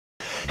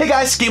Hey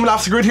guys, Gaming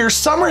Off the Grid here.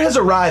 Summer has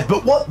arrived,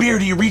 but what beer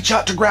do you reach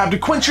out to grab to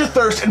quench your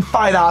thirst and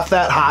fight off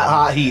that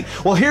hot heat?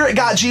 Well, here at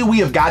Got G, we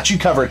have got you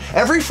covered.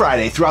 Every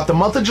Friday throughout the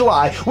month of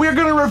July, we are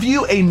going to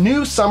review a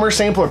new summer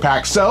sampler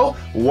pack. So,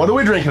 what are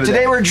we drinking today?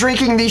 Today we're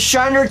drinking the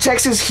Shiner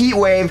Texas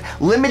Heatwave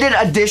Limited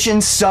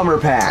Edition Summer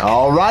Pack.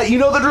 All right, you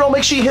know the drill.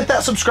 Make sure you hit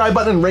that subscribe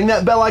button and ring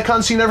that bell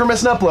icon so you never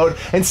miss an upload.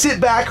 And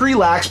sit back,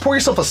 relax, pour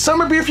yourself a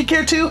summer beer if you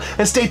care to,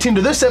 and stay tuned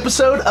to this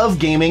episode of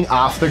Gaming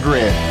Off the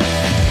Grid.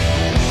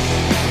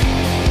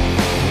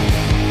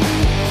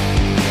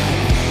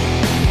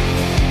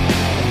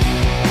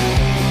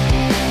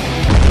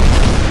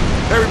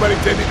 Hey everybody,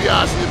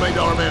 Dibiase, the $1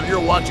 Million Man, and you're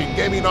watching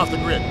Gaming Off the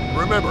Grid.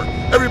 Remember,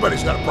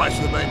 everybody's got a price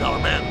for the $1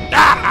 Million Man.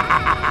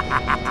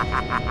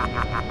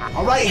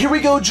 All right, here we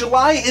go.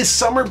 July is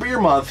Summer Beer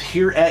Month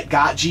here at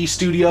Got G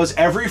Studios.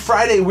 Every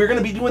Friday, we're going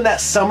to be doing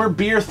that summer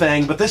beer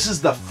thing, but this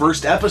is the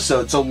first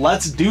episode, so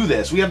let's do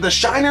this. We have the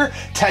Shiner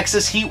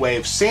Texas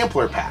Heatwave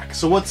Sampler Pack.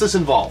 So what's this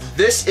involve?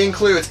 This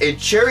includes a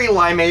cherry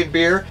limeade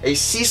beer, a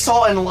sea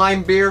salt and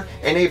lime beer,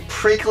 and a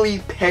prickly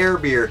pear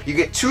beer. You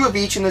get 2 of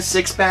each in the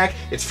 6-pack.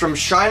 It's from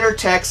Shiner,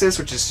 Texas,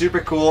 which is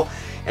super cool.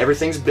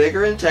 Everything's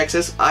bigger in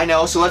Texas, I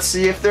know, so let's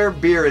see if their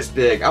beer is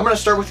big. I'm gonna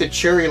start with the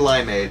cherry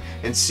limeade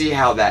and see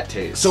how that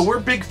tastes. So we're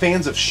big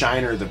fans of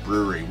Shiner, the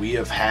brewery. We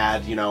have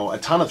had, you know, a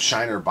ton of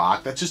Shiner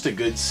Bock. That's just a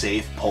good,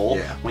 safe pull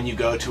when you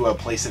go to a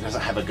place that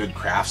doesn't have a good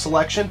craft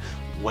selection.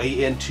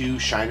 Way into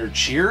Shiner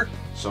Cheer.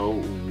 So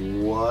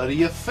what do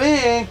you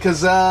think?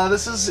 Because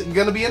this is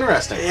gonna be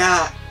interesting.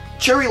 Yeah,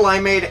 cherry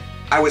limeade,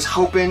 I was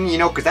hoping, you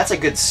know, because that's a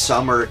good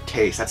summer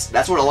taste.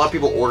 That's what a lot of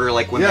people order,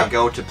 like when they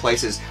go to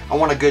places. I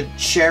want a good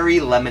cherry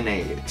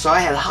lemonade. So I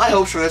had high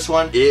hopes for this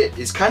one. It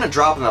is kind of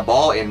dropping the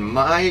ball in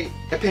my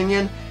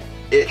opinion.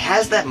 It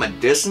has that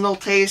medicinal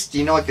taste,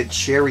 you know, like the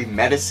cherry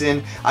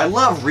medicine. I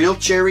love real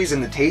cherries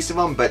and the taste of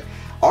them, but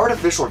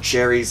artificial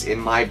cherries in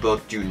my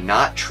book do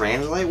not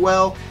translate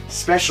well,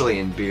 especially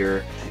in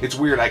beer. It's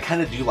weird, I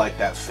kind of do like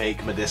that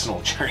fake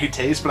medicinal cherry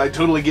taste, but I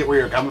totally get where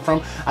you're coming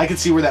from. I can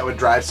see where that would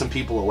drive some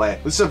people away.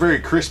 This is a very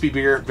crispy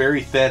beer,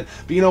 very thin,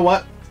 but you know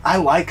what? I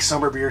like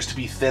summer beers to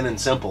be thin and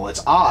simple.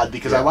 It's odd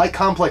because I like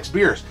complex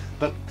beers,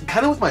 but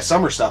kind of with my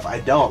summer stuff,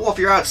 I don't. Well, if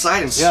you're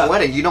outside and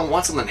sweating, you don't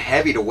want something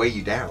heavy to weigh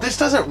you down. This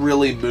doesn't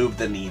really move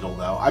the needle,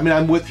 though. I mean,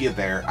 I'm with you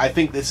there. I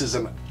think this is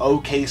an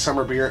okay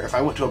summer beer. If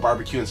I went to a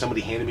barbecue and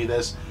somebody handed me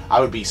this, I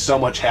would be so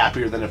much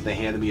happier than if they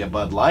handed me a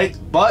Bud Light.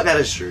 But that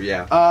is true,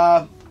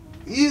 yeah.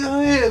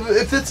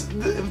 If it's,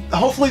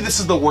 hopefully this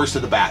is the worst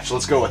of the batch.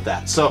 Let's go with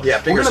that. So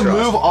yeah, we're gonna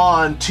move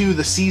on to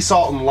the sea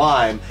salt and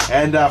lime,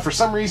 and for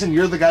some reason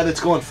you're the guy that's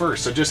going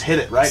first. So just hit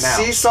it right now.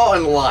 Sea salt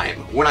and lime.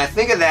 When I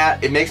think of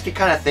that, it makes me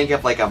kind of think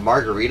of like a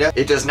margarita.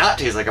 It does not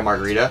taste like a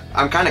margarita.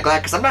 I'm kind of glad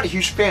because I'm not a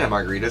huge fan of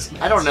margaritas.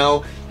 I don't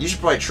know. You should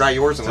probably try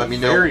yours and let me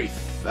know. Very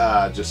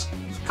just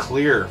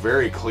clear,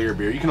 very clear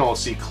beer. You can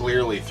almost see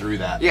clearly through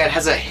that. Yeah, it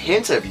has a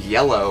hint of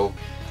yellow.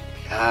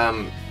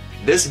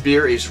 This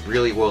beer is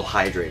really well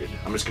hydrated.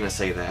 I'm just gonna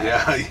say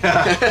that.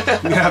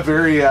 Yeah,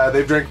 very,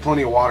 they've drank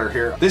plenty of water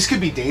here. This could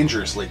be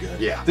dangerously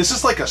good. Yeah. This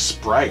is like a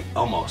Sprite,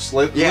 almost. Yeah,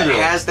 literally.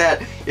 it has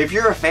that. If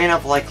you're a fan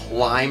of like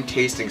lime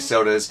tasting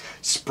sodas,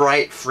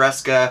 Sprite,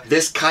 Fresca,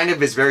 this kind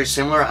of is very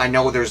similar. I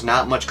know there's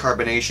not much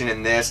carbonation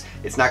in this.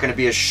 It's not gonna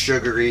be as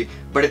sugary,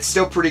 but it's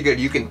still pretty good.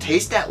 You can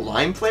taste that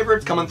lime flavor.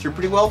 It's coming through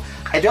pretty well.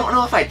 I don't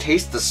know if I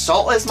taste the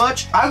salt as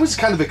much. I was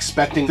kind of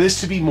expecting this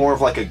to be more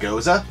of like a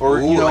Goza, or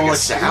you know, like a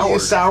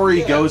soury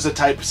Goza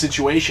type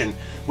situation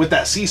with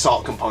that sea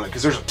salt component,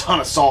 because there's a ton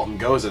of salt in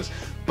Gozas.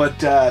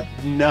 But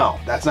no,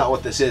 that's not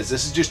what this is.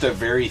 This is just a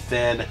very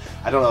thin,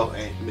 I don't know,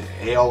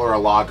 ale or a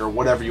lager,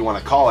 whatever you want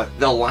to call it.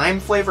 The lime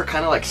flavor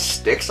kind of like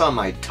sticks on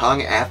my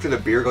tongue after the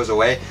beer goes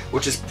away,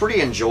 which is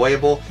pretty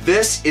enjoyable.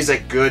 This is a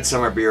good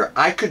summer beer.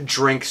 I could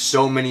drink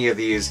so many of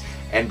these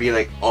and be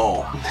like,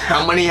 oh,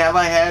 how many have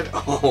I had?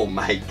 Oh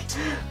my,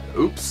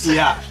 oops.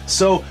 Yeah,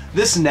 so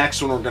this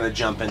next one we're going to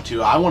jump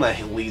into, I want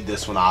to lead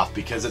this one off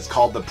because it's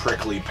called the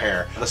Prickly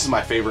Pear. This is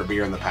my favorite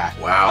beer in the pack.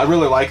 Wow. I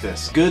really like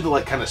this. Good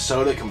like kind of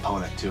soda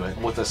component to it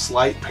with a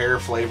slight pear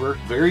flavor.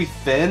 Very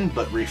thin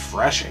but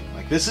refreshing.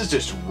 Like this is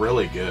just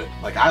really good.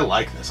 Like I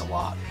like this a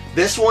lot.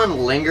 This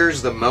one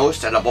lingers the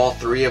most out of all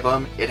 3 of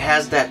them. It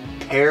has that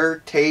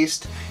pear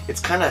taste.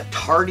 It's kind of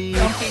tarty.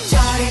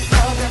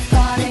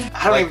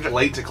 I don't like even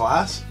late to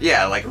class?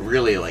 Yeah, like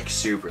really like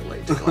super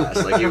late to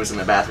class. Like he was in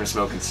the bathroom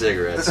smoking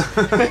cigarettes.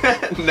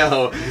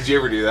 No. Did you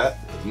ever do that?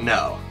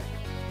 No.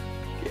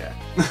 Yeah,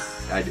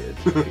 I did.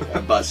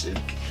 I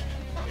busted.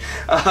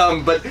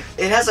 But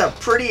it has a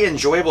pretty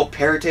enjoyable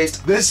pear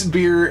taste. This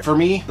beer, for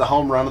me, the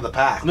home run of the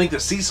pack. I think the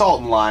sea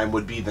salt and lime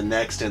would be the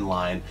next in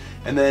line.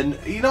 And then,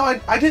 you know,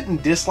 I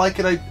didn't dislike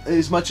it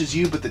as much as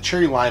you, but the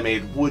cherry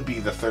limeade would be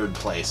the 3rd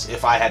place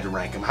if I had to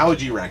rank them. How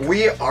would you rank them?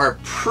 We are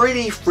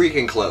pretty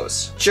freaking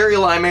close. Cherry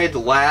limeade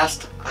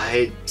last,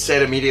 I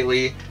said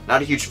immediately,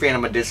 not a huge fan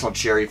of medicinal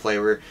cherry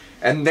flavor.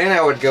 And then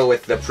I would go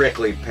with the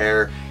prickly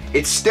pear.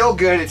 It's still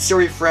good, it's still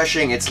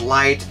refreshing, it's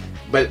light.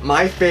 But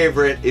my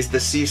favorite is the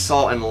sea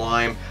salt and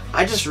lime.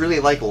 I just really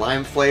like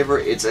lime flavor.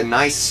 It's a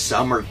nice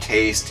summer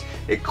taste.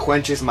 It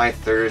quenches my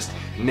thirst.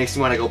 It makes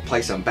me want to go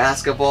play some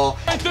basketball.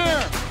 Right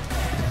there.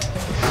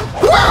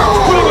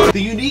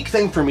 The unique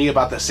thing for me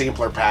about the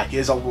sampler pack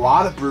is a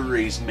lot of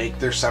breweries make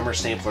their summer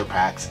sampler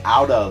packs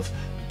out of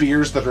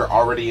beers that are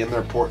already in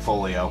their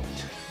portfolio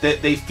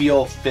that they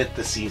feel fit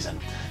the season.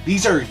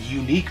 These are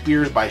unique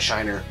beers by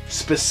Shiner,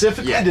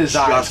 specifically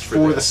designed just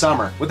for the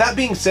summer. With that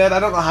being said, I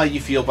don't know how you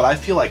feel, but I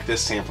feel like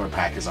this sampler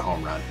pack is a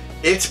home run.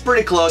 It's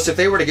pretty close. If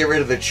they were to get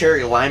rid of the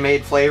cherry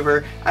limeade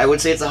flavor, I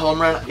would say it's a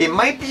home run. It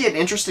might be an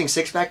interesting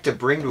six-pack to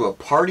bring to a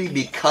party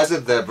because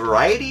of the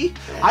variety.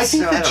 I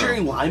think the cherry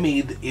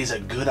limeade is a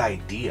good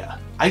idea.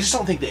 I just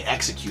don't think they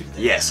executed it.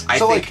 Yes, I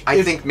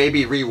think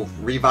maybe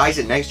revise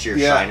it next year,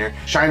 Shiner.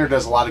 Shiner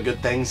does a lot of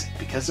good things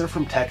because they're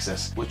from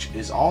Texas, which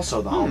is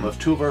also the home of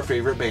two of our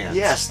favorite bands.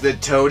 Yes, the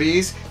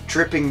Toadies,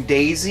 Tripping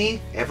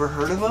Daisy. Ever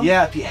heard of them?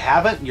 Yeah, if you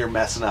haven't, you're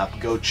messing up.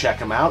 Go check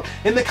them out.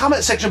 In the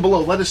comment section below,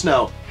 let us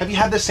know, have you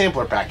had this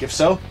sampler pack? If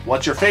so,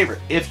 what's your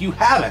favorite? If you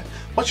haven't,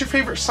 what's your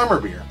favorite summer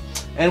beer?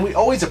 And we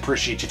always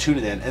appreciate you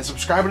tuning in and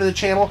subscribing to the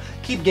channel.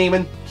 Keep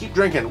gaming, keep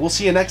drinking. We'll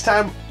see you next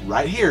time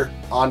right here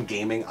on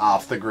Gaming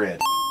Off the Grid.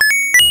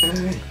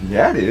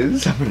 That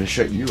is. I'm going to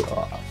shut you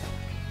off.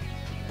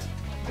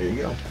 There you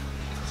go.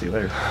 See you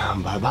later.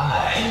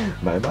 Bye-bye.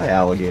 Bye-bye,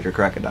 alligator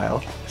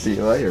crocodile. See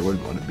you later.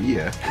 Wouldn't want to be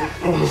ya.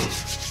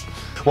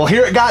 Well,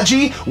 here at Got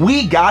G,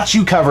 we got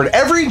you covered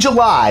every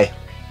July.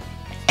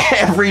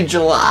 Every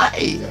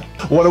July.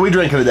 What are we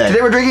drinking today?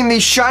 Today we're drinking the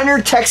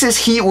Shiner Texas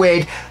Heat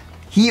Wade.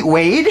 Heat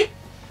Wade?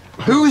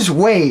 Who's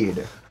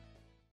Wade?